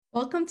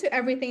Welcome to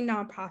Everything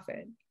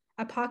Nonprofit,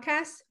 a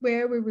podcast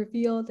where we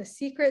reveal the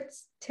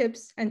secrets,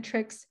 tips, and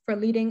tricks for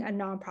leading a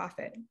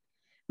nonprofit.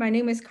 My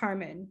name is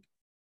Carmen.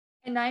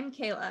 And I'm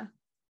Kayla.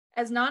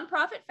 As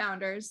nonprofit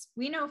founders,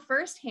 we know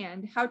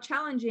firsthand how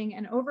challenging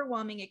and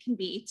overwhelming it can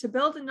be to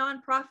build a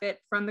nonprofit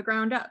from the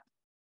ground up.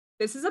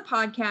 This is a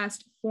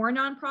podcast for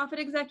nonprofit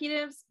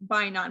executives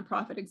by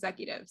nonprofit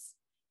executives.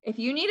 If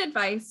you need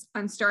advice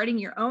on starting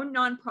your own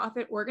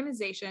nonprofit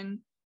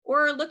organization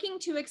or are looking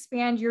to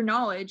expand your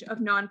knowledge of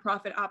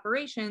nonprofit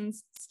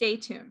operations, stay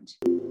tuned.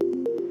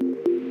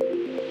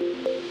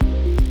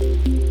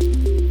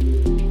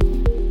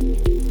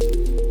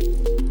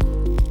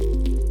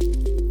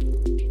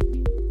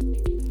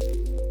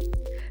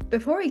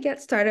 Before we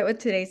get started with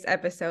today's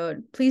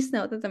episode, please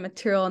note that the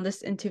material in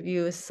this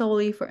interview is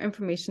solely for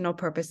informational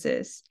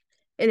purposes.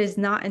 It is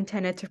not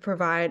intended to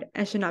provide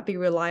and should not be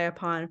relied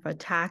upon for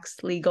tax,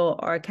 legal,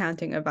 or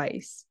accounting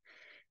advice.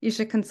 You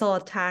should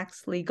consult a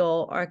tax,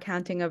 legal, or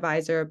accounting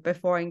advisor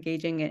before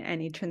engaging in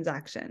any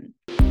transaction.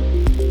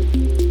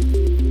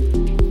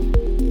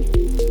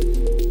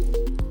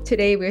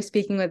 Today, we're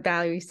speaking with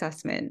Valerie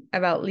Sussman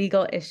about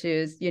legal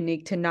issues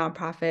unique to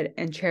nonprofit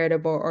and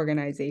charitable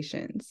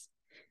organizations.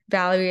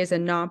 Valerie is a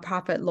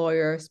nonprofit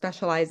lawyer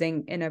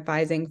specializing in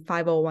advising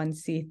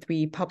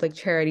 501c3 public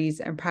charities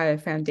and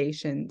private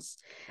foundations,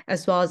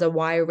 as well as a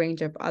wide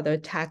range of other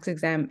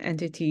tax-exempt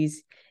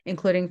entities,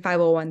 including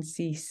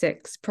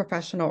 501c6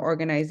 professional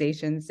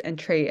organizations and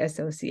trade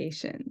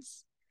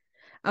associations.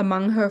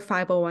 Among her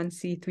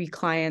 501c3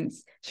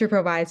 clients, she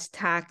provides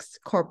tax,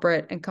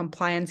 corporate, and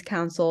compliance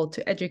counsel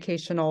to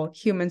educational,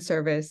 human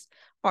service,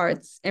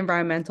 arts,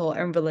 environmental,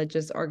 and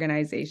religious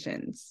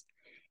organizations.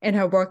 In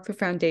her work for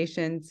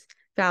foundations,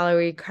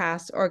 Valerie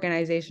crafts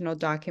organizational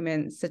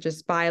documents such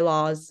as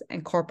bylaws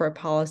and corporate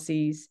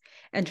policies,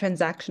 and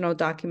transactional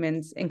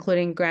documents,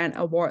 including grant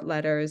award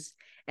letters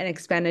and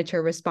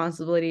expenditure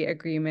responsibility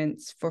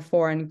agreements for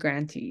foreign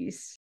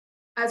grantees.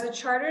 As a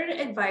chartered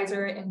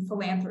advisor in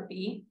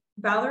philanthropy,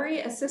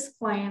 Valerie assists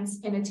clients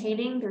in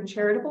attaining their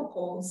charitable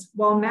goals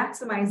while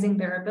maximizing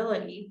their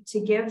ability to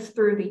give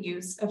through the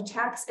use of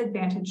tax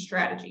advantage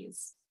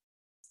strategies.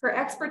 Her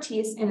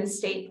expertise in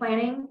estate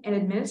planning and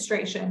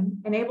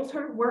administration enables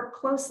her to work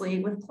closely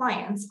with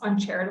clients on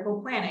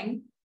charitable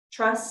planning,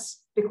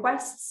 trusts,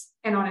 bequests,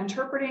 and on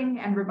interpreting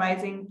and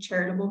revising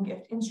charitable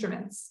gift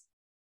instruments.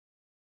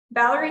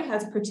 Valerie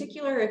has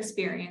particular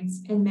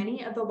experience in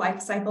many of the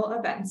life cycle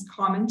events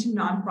common to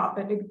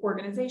nonprofit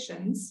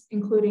organizations,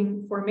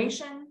 including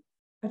formation,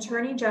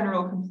 attorney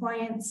general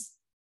compliance,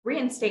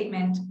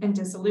 reinstatement, and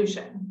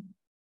dissolution.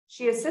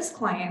 She assists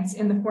clients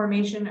in the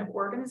formation of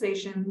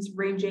organizations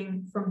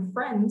ranging from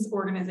friends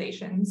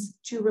organizations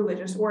to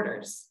religious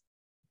orders.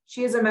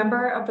 She is a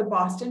member of the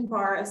Boston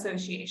Bar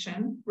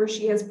Association, where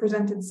she has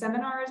presented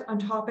seminars on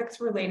topics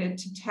related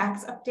to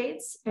tax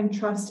updates and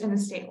trust and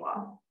estate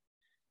law,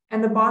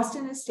 and the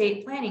Boston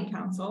Estate Planning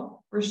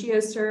Council, where she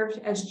has served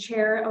as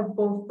chair of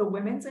both the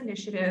Women's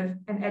Initiative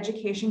and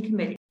Education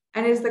Committee,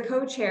 and is the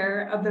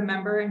co-chair of the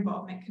Member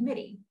Involvement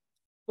Committee.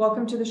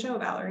 Welcome to the show,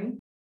 Valerie.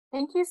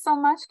 Thank you so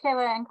much,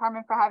 Kayla and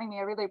Carmen, for having me.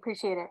 I really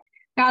appreciate it.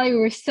 Valerie,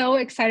 we're so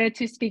excited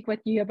to speak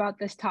with you about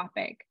this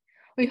topic.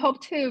 We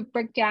hope to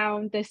break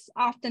down this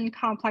often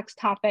complex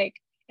topic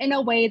in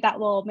a way that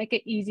will make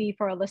it easy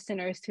for our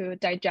listeners to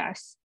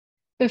digest.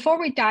 Before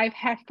we dive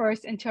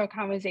headfirst into our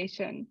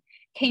conversation,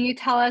 can you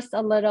tell us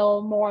a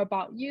little more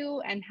about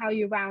you and how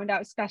you wound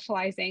up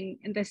specializing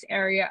in this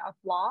area of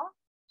law?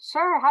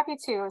 Sure, happy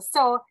to.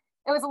 So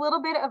it was a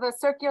little bit of a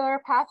circular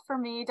path for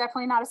me,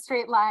 definitely not a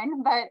straight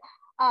line, but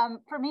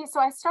for me, so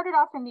I started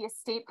off in the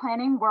estate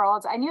planning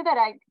world. I knew that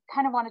I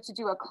kind of wanted to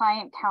do a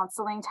client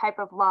counseling type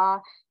of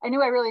law. I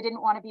knew I really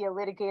didn't want to be a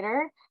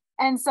litigator.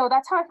 And so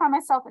that's how I found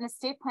myself in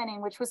estate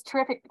planning, which was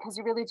terrific because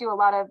you really do a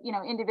lot of,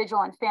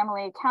 individual and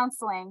family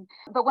counseling.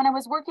 But when I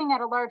was working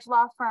at a large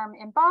law firm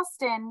in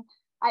Boston,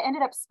 I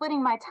ended up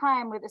splitting my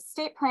time with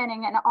estate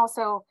planning and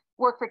also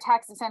work for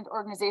tax-exempt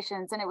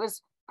organizations. And it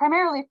was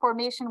primarily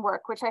formation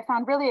work, which I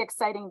found really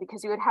exciting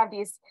because you would have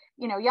these,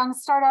 young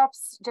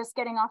startups just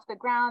getting off the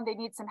ground. They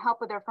need some help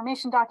with their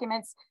formation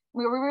documents.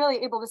 We were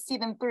really able to see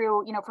them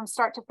through, from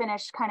start to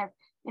finish, kind of,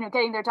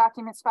 getting their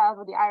documents filed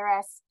with the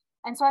IRS.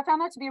 And so I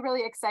found that to be a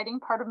really exciting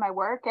part of my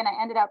work. And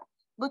I ended up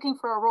looking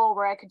for a role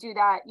where I could do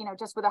that,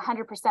 just with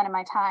 100% of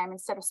my time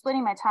instead of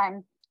splitting my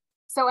time.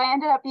 So I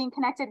ended up being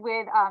connected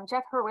with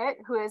Jeff Hurwit,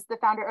 who is the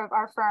founder of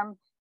our firm,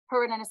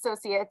 Hurwit and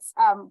Associates.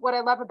 What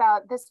I love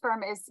about this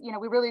firm is,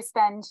 we really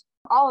spend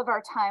all of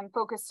our time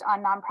focused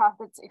on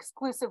nonprofits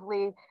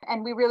exclusively.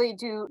 And we really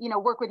do,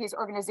 work with these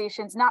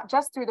organizations, not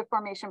just through the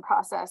formation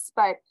process,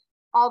 but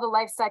all the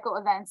life cycle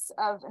events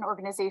of an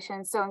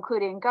organization. So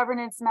including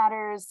governance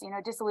matters,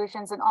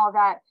 dissolutions and all of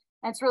that.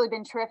 And it's really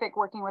been terrific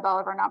working with all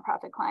of our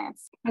nonprofit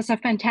clients. That's a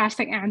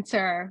fantastic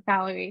answer,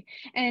 Valerie.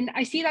 And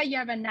I see that you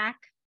have a knack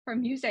for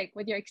music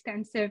with your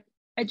extensive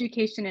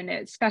education in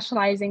it,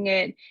 specializing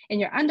it in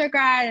your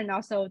undergrad and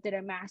also did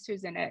a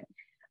master's in it.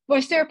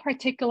 Was there a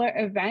particular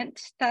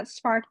event that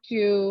sparked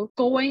you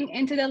going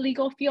into the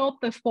legal field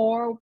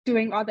before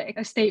doing all the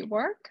estate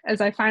work?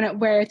 As I find it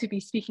rare to be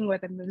speaking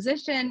with a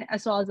musician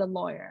as well as a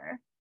lawyer.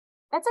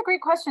 That's a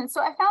great question. So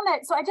I found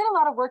that, so I did a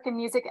lot of work in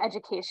music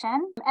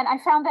education, and I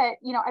found that,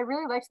 I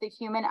really liked the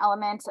human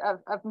element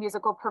of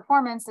musical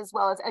performance as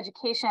well as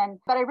education.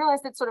 But I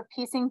realized that sort of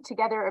piecing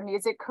together a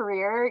music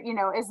career,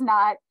 is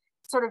not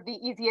sort of the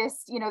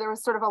easiest. There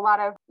was sort of a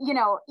lot of,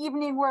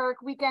 evening work,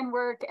 weekend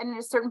work. And at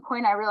a certain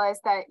point, I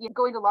realized that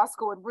going to law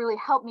school would really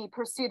help me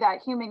pursue that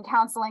human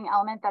counseling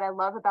element that I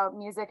love about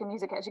music and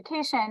music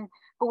education,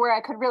 but where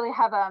I could really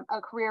have a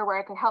career where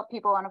I could help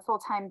people on a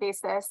full-time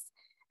basis.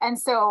 And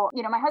so,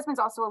 my husband's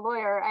also a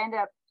lawyer. I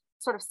ended up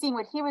sort of seeing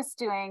what he was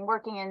doing,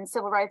 working in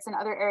civil rights and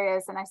other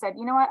areas. And I said,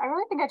 you know what, I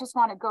really think I just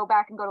want to go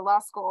back and go to law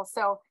school.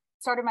 So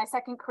started my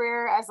second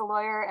career as a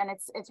lawyer, and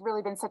it's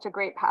really been such a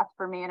great path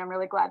for me. And I'm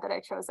really glad that I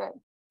chose it.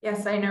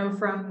 Yes, I know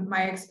from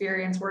my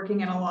experience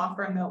working in a law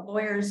firm that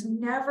lawyers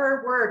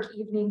never work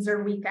evenings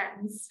or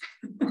weekends.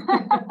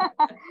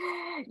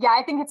 Yeah,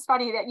 I think it's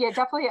funny that,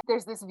 definitely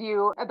there's this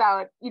view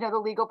about, the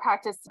legal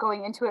practice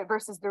going into it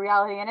versus the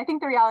reality. And I think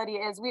the reality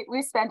is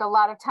we spend a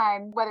lot of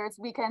time, whether it's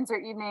weekends or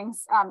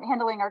evenings,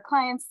 handling our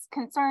clients'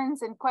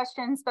 concerns and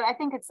questions. But I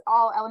think it's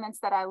all elements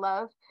that I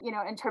love,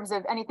 in terms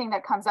of anything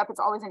that comes up. It's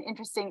always an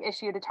interesting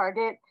issue to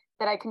target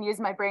that I can use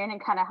my brain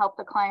and kind of help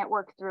the client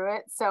work through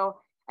it. So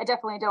I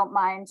definitely don't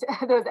mind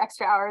those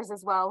extra hours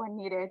as well when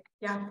needed.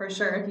 Yeah, for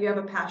sure. If you have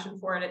a passion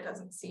for it, it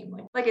doesn't seem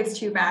like it's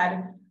too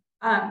bad.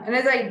 And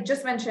as I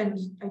just mentioned,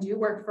 I do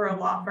work for a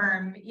law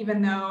firm,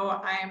 even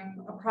though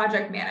I'm a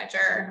project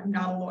manager, I'm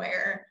not a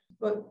lawyer.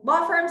 But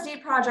law firms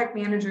need project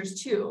managers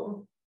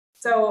too.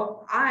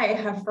 So I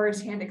have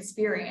firsthand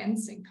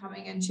experience in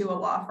coming into a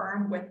law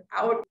firm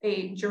without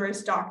a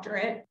Juris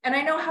Doctorate, and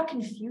I know how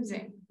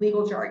confusing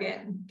legal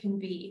jargon can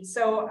be.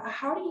 So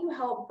how do you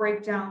help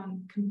break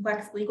down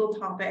complex legal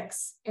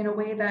topics in a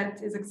way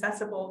that is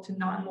accessible to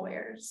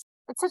non-lawyers?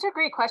 It's such a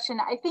great question.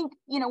 I think,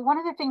 one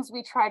of the things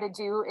we try to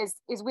do is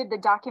with the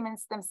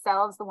documents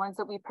themselves, the ones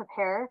that we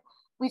prepare,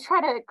 we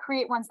try to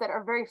create ones that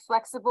are very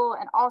flexible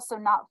and also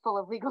not full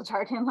of legal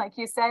jargon, like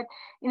you said.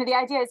 The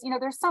idea is,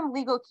 there's some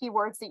legal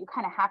keywords that you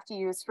kind of have to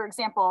use. For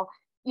example,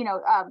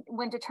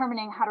 when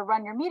determining how to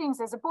run your meetings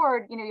as a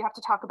board, you have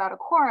to talk about a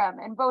quorum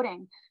and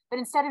voting. But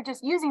instead of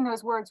just using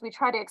those words, we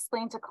try to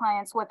explain to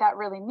clients what that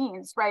really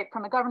means, right?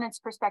 From a governance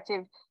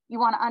perspective, you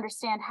want to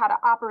understand how to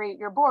operate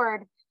your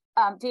board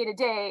day to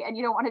day, and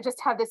you don't want to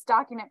just have this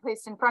document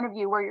placed in front of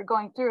you where you're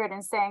going through it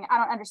and saying, I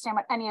don't understand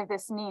what any of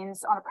this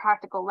means on a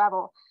practical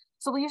level.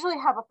 So we usually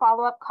have a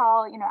follow-up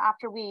call,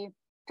 after we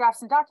draft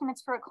some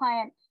documents for a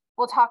client.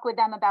 We'll talk with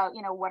them about,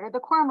 what are the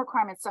quorum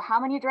requirements? So how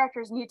many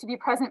directors need to be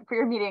present for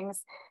your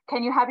meetings?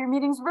 Can you have your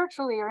meetings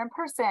virtually or in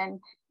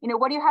person?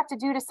 What do you have to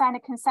do to sign a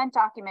consent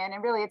document?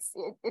 And really,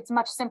 it's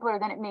much simpler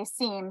than it may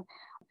seem.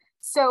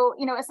 So,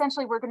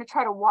 essentially, we're going to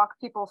try to walk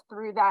people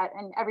through that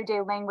in everyday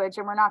language,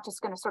 and we're not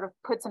just going to sort of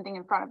put something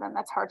in front of them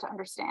that's hard to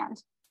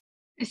understand.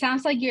 It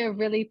sounds like you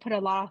really put a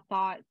lot of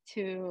thought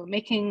to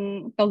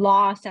making the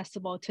law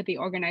accessible to the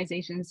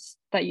organizations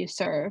that you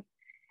serve.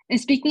 And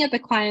speaking of the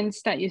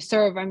clients that you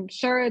serve, I'm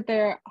sure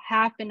there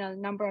have been a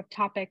number of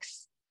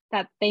topics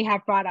that they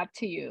have brought up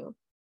to you.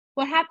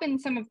 What have been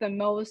some of the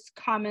most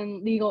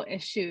common legal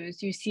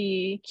issues you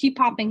see keep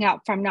popping up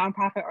from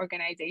nonprofit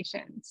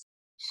organizations?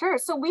 Sure.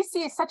 So we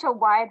see such a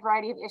wide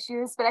variety of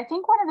issues, but I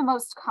think one of the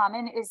most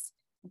common is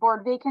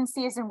board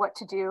vacancies and what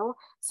to do.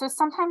 So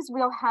sometimes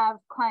we'll have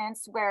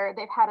clients where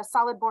they've had a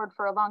solid board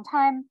for a long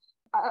time.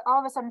 All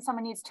of a sudden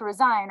someone needs to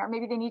resign, or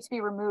maybe they need to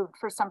be removed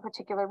for some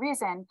particular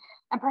reason.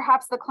 And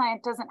perhaps the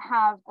client doesn't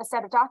have a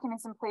set of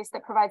documents in place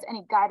that provides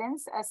any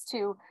guidance as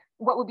to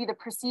what would be the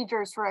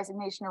procedures for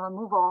resignation or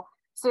removal.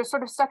 So they're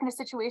sort of stuck in a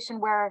situation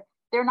where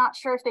they're not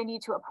sure if they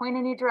need to appoint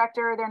a new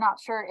director. They're not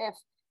sure if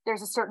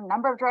there's a certain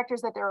number of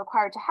directors that they're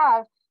required to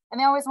have. And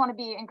they always want to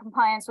be in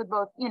compliance with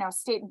both,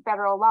 state and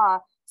federal law.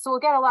 So we'll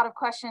get a lot of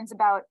questions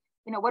about,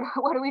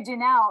 what do we do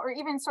now? Or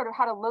even sort of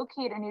how to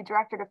locate a new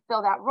director to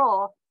fill that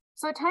role.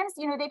 So at times,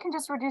 they can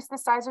just reduce the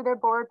size of their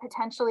board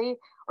potentially,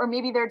 or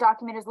maybe their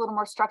document is a little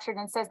more structured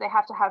and says they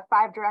have to have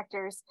 5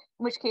 directors,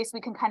 in which case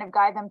we can kind of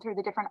guide them through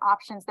the different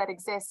options that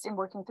exist in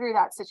working through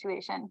that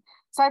situation.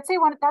 So I'd say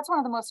that's one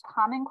of the most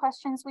common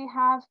questions we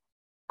have.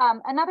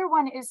 Another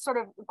one is sort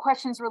of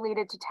questions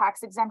related to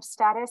tax exempt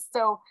status.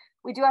 So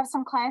we do have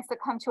some clients that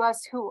come to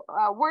us who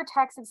were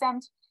tax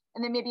exempt,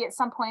 and then maybe at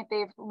some point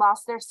they've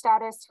lost their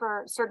status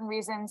for certain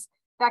reasons.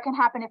 That can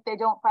happen if they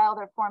don't file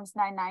their Forms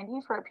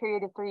 990 for a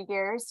period of 3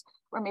 years,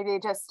 or maybe they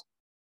just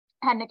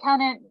had an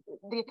accountant.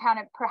 The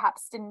accountant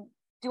perhaps didn't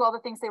do all the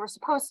things they were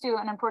supposed to,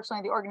 and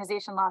unfortunately the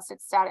organization lost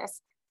its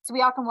status. So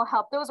we often will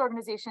help those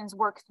organizations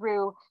work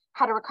through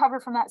how to recover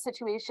from that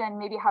situation,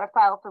 maybe how to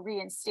file for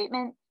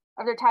reinstatement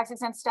of their tax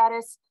exempt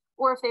status,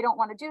 or if they don't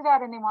want to do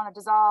that and they want to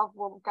dissolve,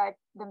 we'll guide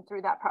them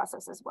through that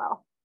process as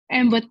well.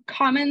 And with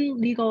common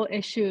legal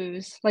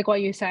issues, like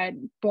what you said,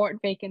 board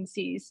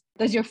vacancies,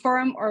 does your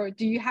firm or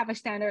do you have a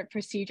standard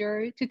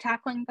procedure to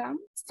tackling them?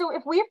 So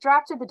if we've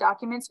drafted the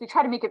documents, we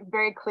try to make it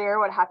very clear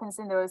what happens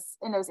in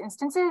those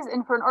instances.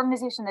 And for an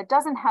organization that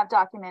doesn't have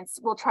documents,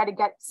 we'll try to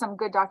get some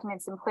good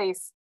documents in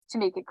place to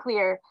make it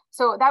clear.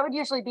 So that would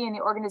usually be in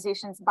the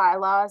organization's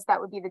bylaws.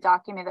 That would be the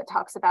document that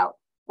talks about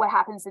what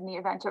happens in the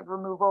event of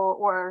removal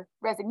or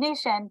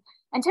resignation.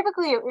 And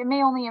typically it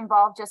may only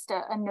involve just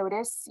a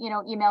notice,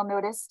 email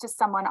notice to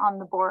someone on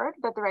the board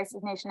that the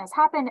resignation has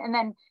happened. And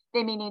then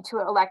they may need to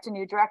elect a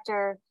new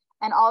director,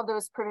 and all of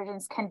those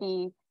provisions can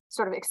be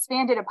sort of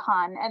expanded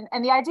upon.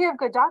 And the idea of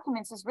good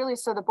documents is really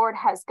so the board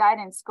has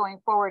guidance going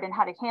forward in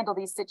how to handle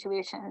these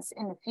situations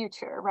in the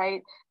future,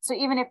 right? So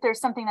even if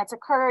there's something that's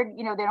occurred,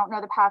 they don't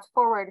know the path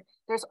forward,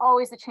 there's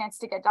always a chance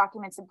to get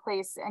documents in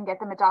place and get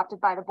them adopted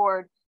by the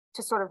board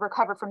to sort of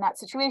recover from that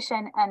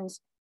situation and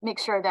make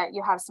sure that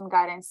you have some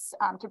guidance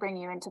to bring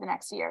you into the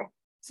next year.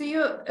 So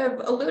you have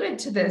alluded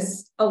to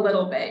this a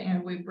little bit.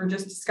 We were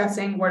just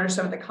discussing what are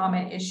some of the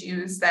common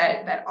issues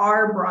that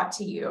are brought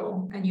to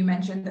you. And you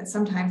mentioned that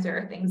sometimes there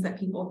are things that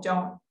people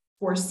don't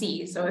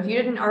foresee. So if you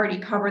didn't already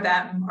cover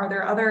them, are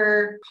there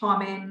other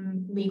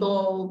common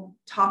legal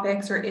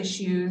topics or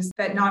issues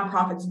that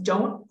nonprofits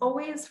don't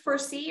always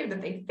foresee or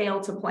that they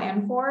fail to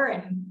plan for?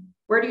 And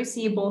where do you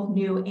see both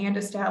new and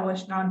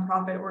established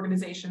nonprofit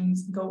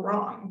organizations go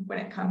wrong when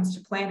it comes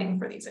to planning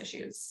for these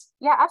issues?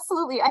 Yeah,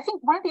 absolutely. I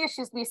think one of the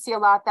issues we see a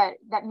lot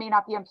that may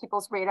not be on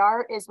people's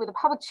radar is with a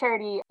public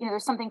charity,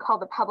 there's something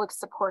called the public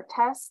support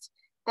test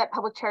that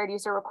public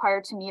charities are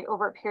required to meet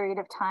over a period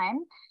of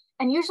time.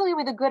 And usually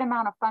with a good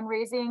amount of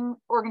fundraising,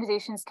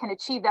 organizations can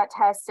achieve that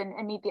test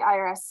and meet the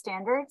IRS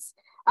standards.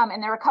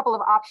 And there are a couple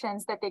of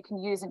options that they can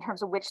use in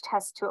terms of which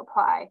test to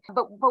apply.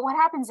 But what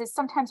happens is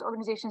sometimes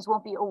organizations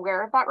won't be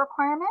aware of that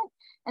requirement.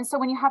 And so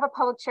when you have a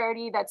public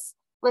charity that's,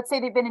 let's say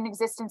they've been in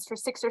existence for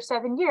 6 or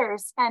 7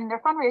 years and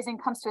their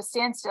fundraising comes to a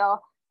standstill,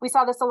 we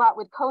saw this a lot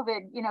with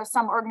COVID.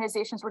 Some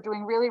organizations were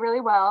doing really,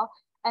 really well.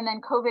 And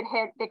then COVID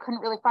hit, they couldn't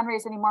really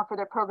fundraise anymore for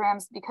their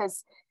programs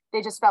because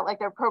they just felt like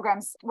their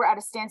programs were at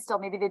a standstill.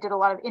 Maybe they did a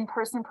lot of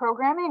in-person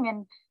programming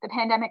and the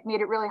pandemic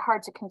made it really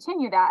hard to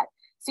continue that.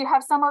 So you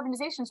have some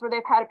organizations where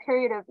they've had a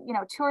period of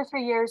 2 or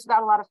 3 years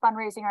without a lot of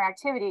fundraising or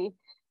activity.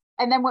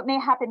 And then what may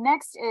happen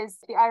next is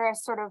the IRS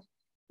sort of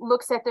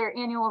looks at their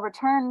annual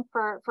return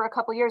for a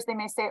couple of years. They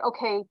may say,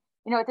 okay,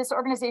 this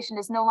organization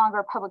is no longer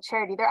a public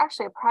charity. They're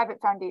actually a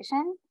private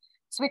foundation.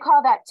 So we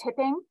call that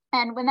tipping.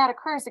 And when that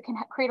occurs, it can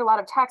create a lot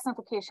of tax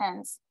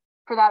implications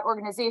for that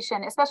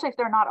organization, especially if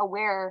they're not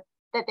aware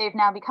that they've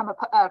now become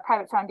a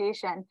private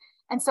foundation.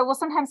 And so we'll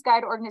sometimes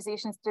guide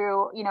organizations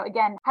through,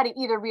 again, how to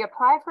either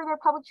reapply for their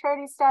public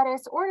charity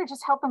status or to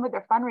just help them with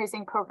their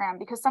fundraising program,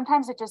 because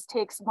sometimes it just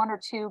takes 1 or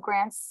 2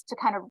 grants to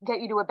kind of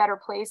get you to a better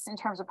place in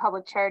terms of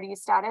public charity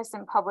status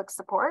and public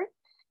support.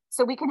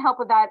 So we can help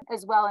with that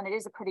as well. And it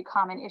is a pretty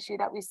common issue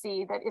that we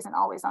see that isn't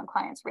always on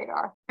clients'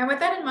 radar. And with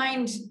that in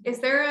mind, is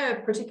there a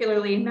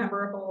particularly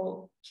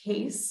memorable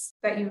case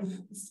that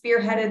you've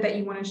spearheaded that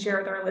you want to share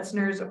with our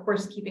listeners? Of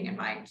course, keeping in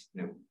mind,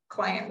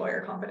 client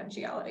lawyer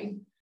confidentiality.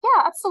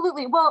 Yeah,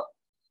 absolutely. Well,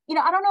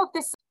 I don't know if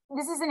this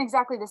isn't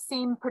exactly the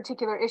same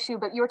particular issue,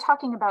 but you were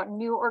talking about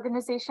new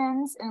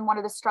organizations and one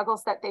of the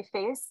struggles that they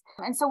face.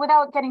 And so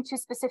without getting too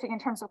specific in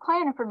terms of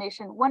client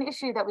information, one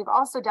issue that we've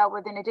also dealt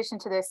with in addition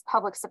to this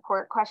public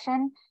support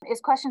question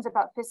is questions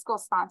about fiscal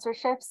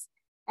sponsorships.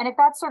 And if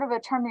that's sort of a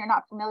term that you're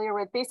not familiar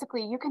with,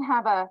 basically you can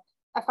have a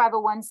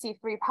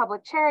 501c3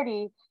 public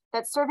charity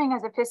that's serving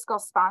as a fiscal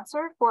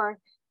sponsor for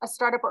a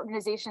startup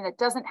organization that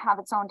doesn't have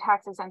its own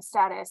tax-exempt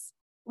status.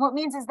 What it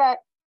means is that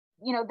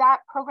that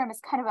program is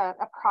kind of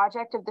a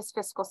project of this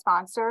fiscal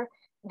sponsor.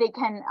 They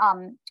can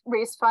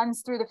raise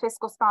funds through the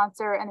fiscal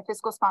sponsor, and the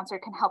fiscal sponsor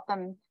can help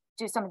them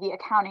do some of the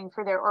accounting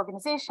for their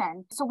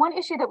organization. So one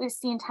issue that we've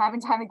seen time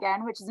and time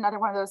again, which is another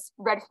one of those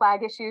red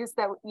flag issues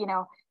that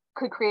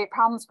could create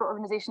problems for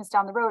organizations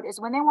down the road,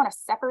 is when they want to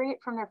separate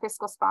from their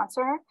fiscal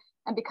sponsor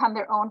and become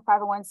their own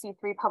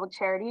 501c3 public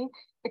charity.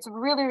 It's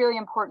really, really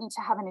important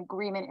to have an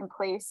agreement in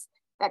place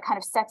that kind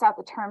of sets out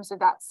the terms of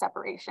that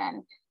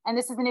separation. And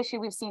this is an issue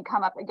we've seen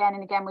come up again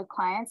and again with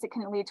clients. It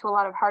can lead to a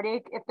lot of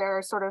heartache if there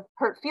are sort of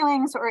hurt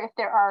feelings or if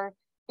there are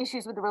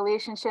issues with the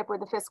relationship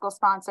with the fiscal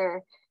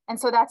sponsor. And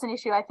so that's an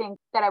issue I think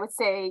that I would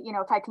say,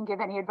 if I can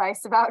give any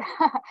advice about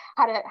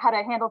how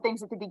to handle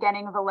things at the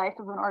beginning of the life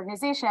of an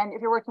organization,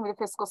 if you're working with a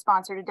fiscal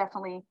sponsor, to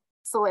definitely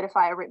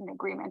solidify a written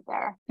agreement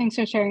there. Thanks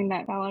for sharing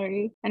that,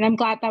 Valerie. And I'm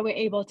glad that we're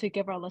able to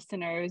give our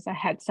listeners a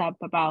heads up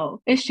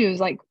about issues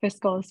like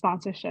fiscal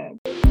sponsorship.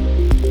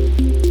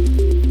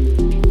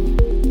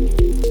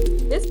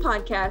 This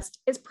podcast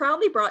is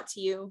proudly brought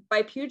to you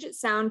by Puget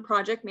Sound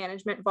Project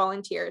Management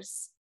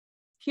Volunteers.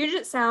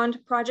 Puget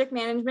Sound Project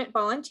Management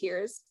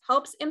Volunteers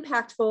helps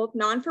impactful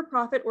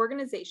non-for-profit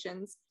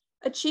organizations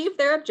achieve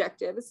their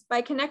objectives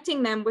by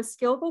connecting them with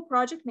skillful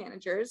project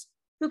managers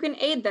who can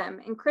aid them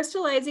in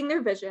crystallizing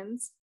their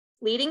visions,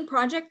 leading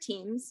project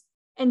teams,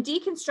 and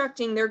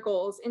deconstructing their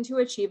goals into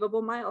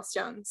achievable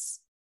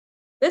milestones.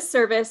 This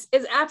service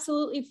is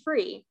absolutely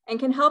free and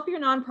can help your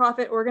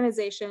nonprofit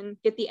organization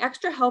get the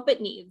extra help it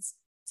needs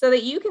so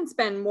that you can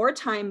spend more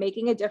time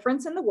making a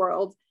difference in the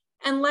world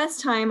and less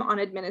time on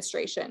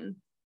administration.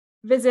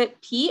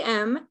 Visit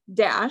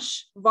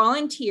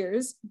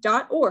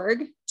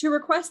pm-volunteers.org to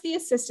request the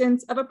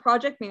assistance of a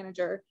project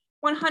manager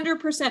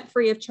 100%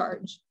 free of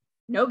charge.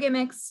 No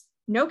gimmicks,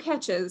 no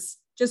catches,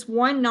 just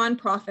one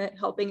nonprofit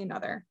helping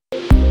another.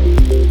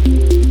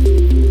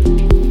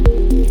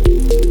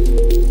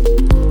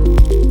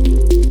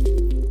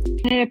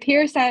 It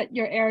appears that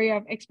your area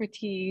of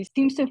expertise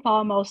seems to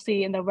fall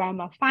mostly in the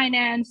realm of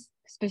finance,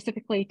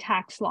 specifically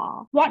tax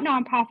law. What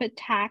nonprofit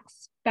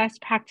tax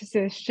best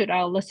practices should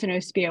our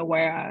listeners be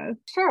aware of?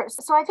 Sure.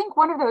 So I think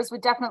one of those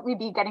would definitely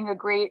be getting a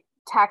great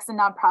tax and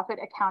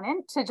nonprofit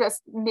accountant to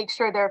just make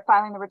sure they're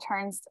filing the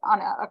returns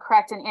on a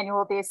correct and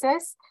annual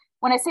basis.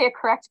 When I say a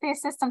correct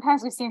basis,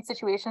 sometimes we've seen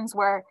situations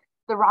where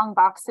the wrong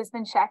box has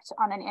been checked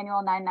on an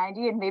annual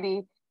 990, and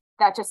maybe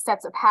that just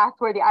sets a path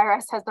where the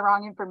IRS has the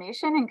wrong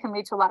information and can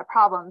lead to a lot of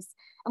problems.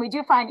 And we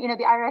do find,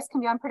 the IRS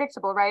can be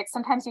unpredictable, right?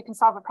 Sometimes you can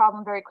solve a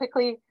problem very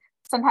quickly.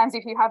 Sometimes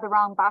if you have the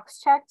wrong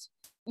box checked,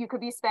 you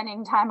could be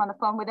spending time on the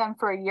phone with them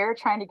for a year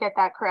trying to get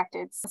that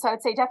corrected. So I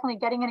would say definitely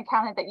getting an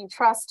accountant that you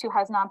trust who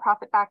has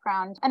nonprofit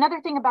background.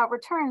 Another thing about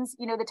returns,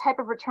 the type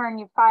of return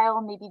you file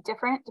may be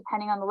different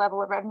depending on the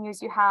level of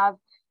revenues you have.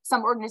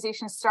 Some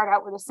organizations start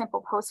out with a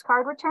simple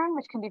postcard return,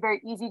 which can be very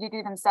easy to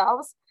do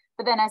themselves.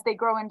 But then as they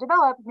grow and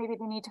develop, maybe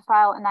they need to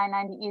file a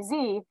 990 EZ.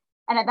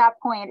 And at that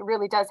point, it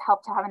really does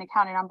help to have an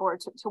accountant on board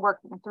to work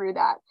them through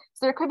that.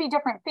 So there could be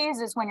different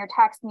phases when your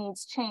tax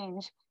needs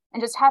change.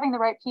 And just having the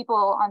right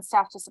people on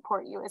staff to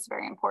support you is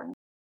very important.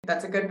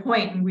 That's a good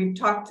point. And we've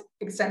talked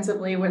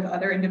extensively with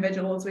other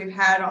individuals we've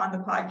had on the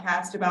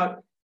podcast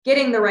about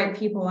getting the right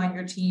people on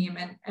your team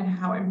and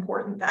how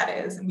important that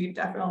is. And we've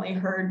definitely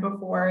heard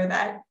before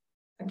that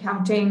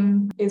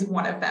accounting is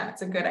one of them.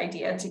 It's a good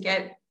idea to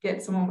get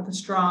someone with a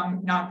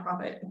strong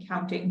nonprofit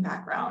accounting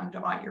background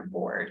on your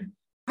board.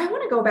 I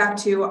want to go back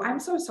to, I'm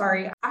so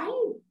sorry, I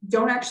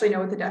don't actually know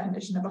what the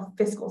definition of a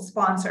fiscal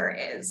sponsor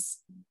is.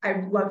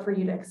 I'd love for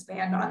you to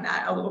expand on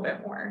that a little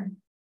bit more.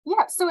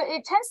 Yeah, so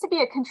it tends to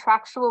be a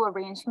contractual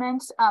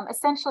arrangement,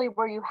 essentially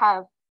where you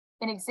have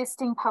an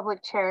existing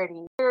public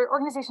charity. There are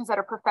organizations that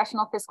are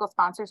professional fiscal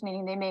sponsors,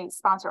 meaning they may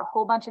sponsor a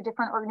whole bunch of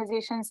different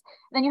organizations.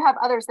 Then you have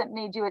others that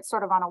may do it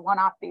sort of on a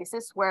one-off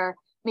basis, where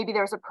maybe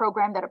there's a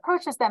program that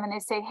approaches them and they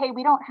say, hey,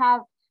 we don't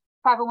have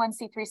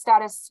 501c3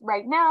 status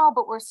right now,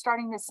 but we're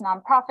starting this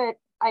nonprofit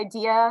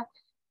idea.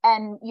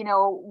 And,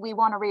 we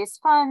want to raise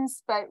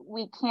funds, but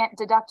we can't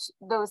deduct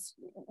those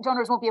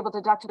donors won't be able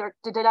to deduct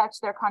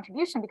their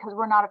contribution because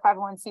we're not a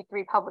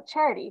 501c3 public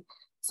charity.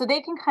 So they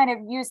can kind of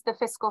use the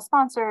fiscal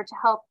sponsor to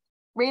help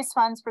raise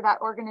funds for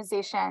that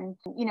organization.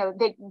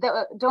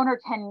 The donor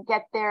can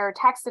get their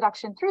tax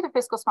deduction through the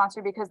fiscal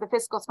sponsor because the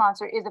fiscal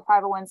sponsor is a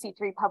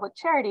 501c3 public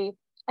charity.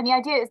 And the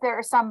idea is there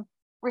are some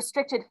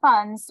restricted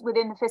funds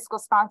within the fiscal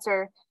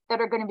sponsor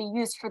that are going to be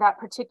used for that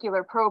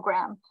particular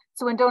program.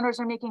 So when donors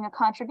are making a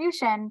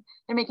contribution,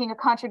 they're making a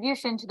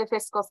contribution to the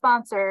fiscal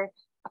sponsor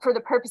for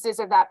the purposes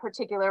of that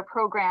particular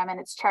program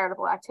and its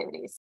charitable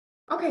activities.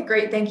 Okay,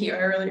 great. Thank you. I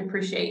really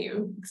appreciate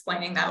you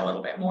explaining that a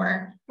little bit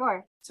more.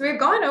 Sure. So we've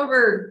gone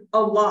over a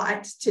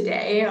lot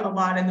today, a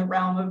lot in the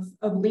realm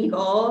of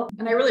legal,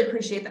 and I really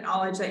appreciate the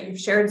knowledge that you've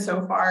shared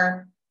so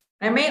far.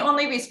 I may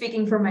only be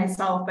speaking for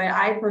myself, but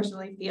I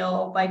personally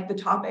feel like the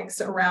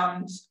topics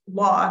around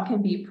law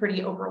can be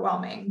pretty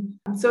overwhelming.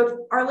 So if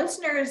our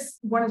listeners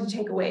wanted to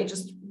take away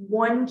just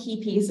one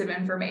key piece of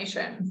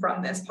information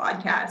from this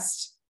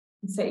podcast,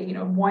 and say,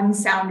 one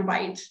sound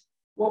bite,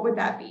 what would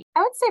that be?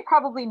 I would say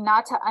probably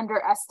not to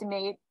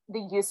underestimate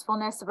the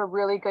usefulness of a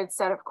really good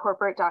set of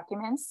corporate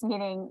documents,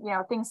 meaning,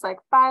 things like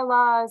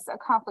bylaws, a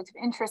conflict of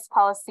interest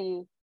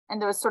policy,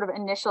 and those sort of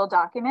initial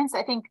documents.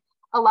 I think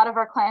a lot of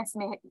our clients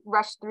may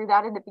rush through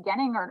that in the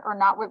beginning or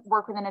not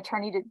work with an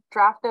attorney to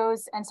draft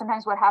those. And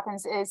sometimes what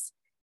happens is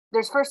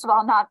there's, first of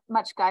all, not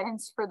much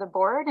guidance for the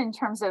board in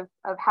terms of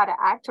how to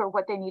act or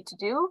what they need to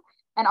do.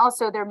 And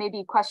also there may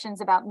be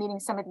questions about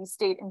meeting some of these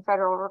state and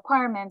federal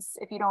requirements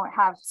if you don't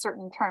have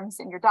certain terms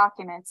in your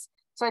documents.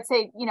 So I'd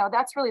say,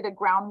 that's really the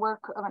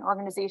groundwork of an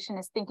organization,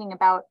 is thinking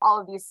about all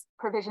of these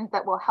provisions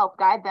that will help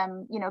guide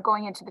them,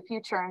 going into the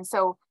future. And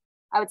so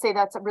I would say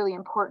that's a really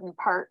important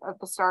part of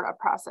the startup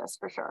process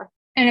for sure.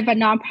 And if a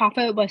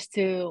nonprofit was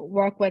to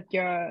work with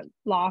your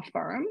law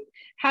firm,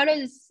 how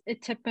does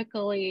it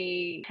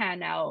typically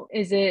pan out?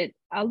 Is it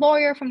a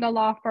lawyer from the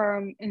law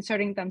firm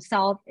inserting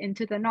themselves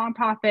into the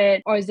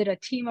nonprofit, or is it a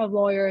team of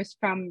lawyers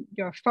from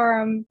your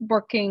firm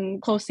working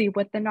closely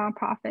with the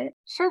nonprofit?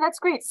 Sure, that's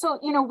great. So,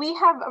 we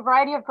have a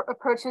variety of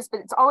approaches,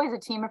 but it's always a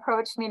team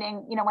approach,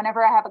 meaning,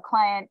 whenever I have a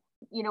client,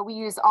 we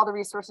use all the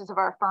resources of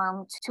our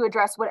firm to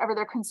address whatever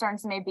their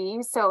concerns may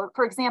be. So,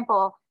 for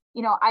example,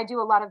 I do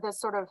a lot of this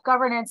sort of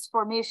governance,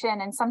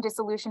 formation, and some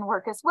dissolution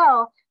work as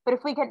well. But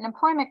if we get an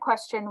employment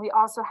question, we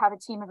also have a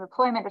team of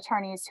employment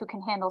attorneys who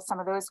can handle some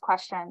of those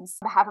questions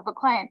on behalf of a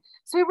client.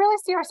 So we really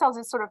see ourselves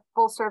as sort of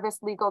full service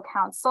legal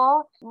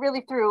counsel,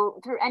 really through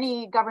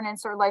any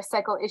governance or life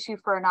cycle issue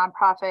for a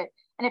nonprofit.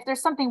 And if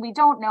there's something we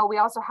don't know, we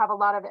also have a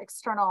lot of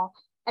external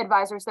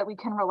advisors that we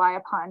can rely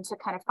upon to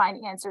kind of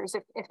find answers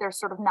if they're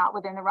sort of not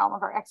within the realm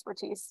of our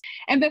expertise.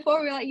 And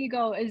before we let you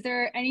go, is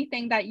there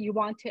anything that you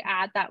want to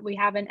add that we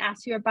haven't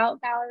asked you about,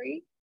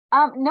 Valerie?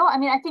 No, I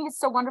mean, I think it's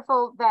so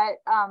wonderful that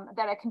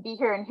that I can be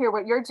here and hear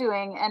what you're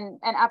doing, and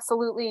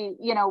absolutely,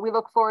 we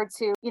look forward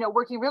to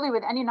working really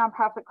with any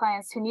nonprofit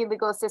clients who need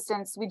legal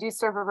assistance. We do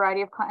serve a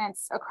variety of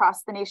clients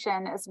across the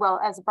nation as well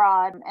as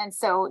abroad, and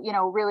so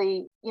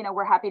really,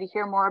 we're happy to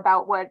hear more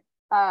about what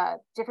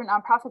different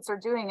nonprofits are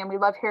doing, and we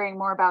love hearing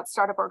more about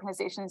startup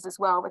organizations as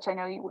well, which I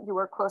know you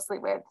work closely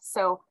with.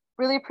 So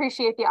really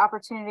appreciate the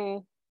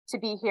opportunity to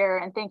be here,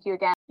 and thank you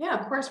again. Yeah,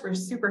 of course, we're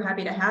super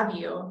happy to have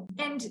you.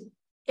 And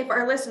if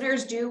our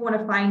listeners do want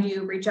to find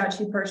you, reach out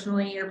to you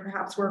personally, or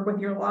perhaps work with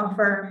your law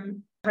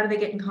firm, how do they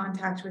get in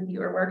contact with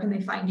you, or where can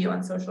they find you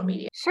on social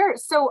media? Sure.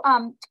 So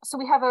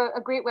we have a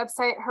great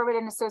website,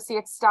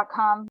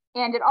 hurwitassociates.com,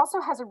 and it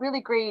also has a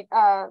really great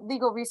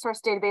legal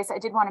resource database I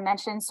did want to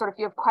mention. Sort of if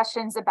you have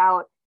questions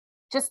about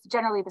just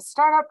generally the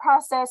startup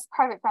process,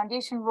 private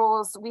foundation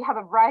rules, we have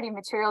a variety of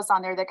materials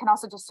on there that can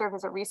also just serve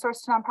as a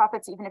resource to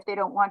nonprofits, even if they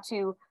don't want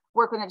to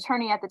work with an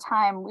attorney at the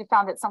time. We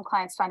found that some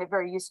clients find it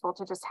very useful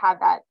to just have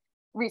that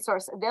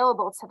resource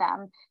available to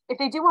them. If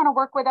they do want to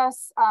work with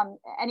us,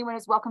 anyone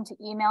is welcome to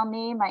email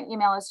me. My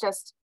email is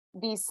just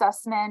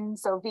vsussman,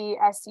 so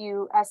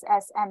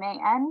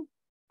VSUSSMAN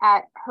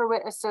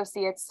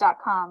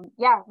 @hurwitassociates.com.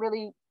 Yeah,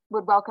 really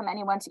would welcome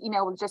anyone to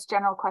email with just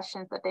general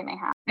questions that they may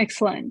have.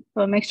 Excellent.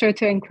 We'll make sure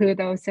to include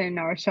those in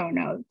our show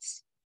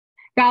notes.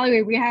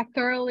 Valerie, we have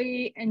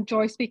thoroughly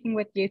enjoyed speaking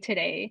with you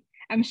today.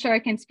 I'm sure I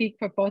can speak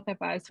for both of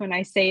us when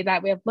I say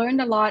that we have learned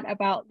a lot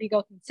about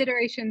legal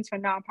considerations for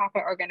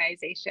nonprofit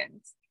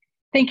organizations.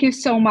 Thank you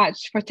so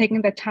much for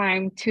taking the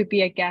time to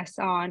be a guest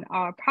on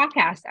our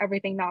podcast,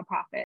 Everything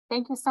Nonprofit.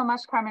 Thank you so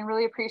much, Carmen.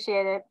 Really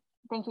appreciate it.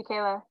 Thank you,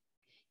 Kayla.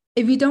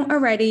 If you don't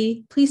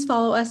already, please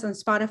follow us on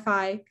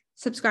Spotify,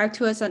 subscribe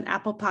to us on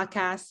Apple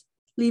Podcasts,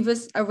 leave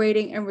us a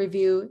rating and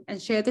review,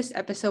 and share this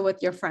episode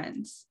with your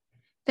friends.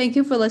 Thank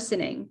you for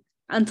listening.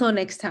 Until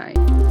next time.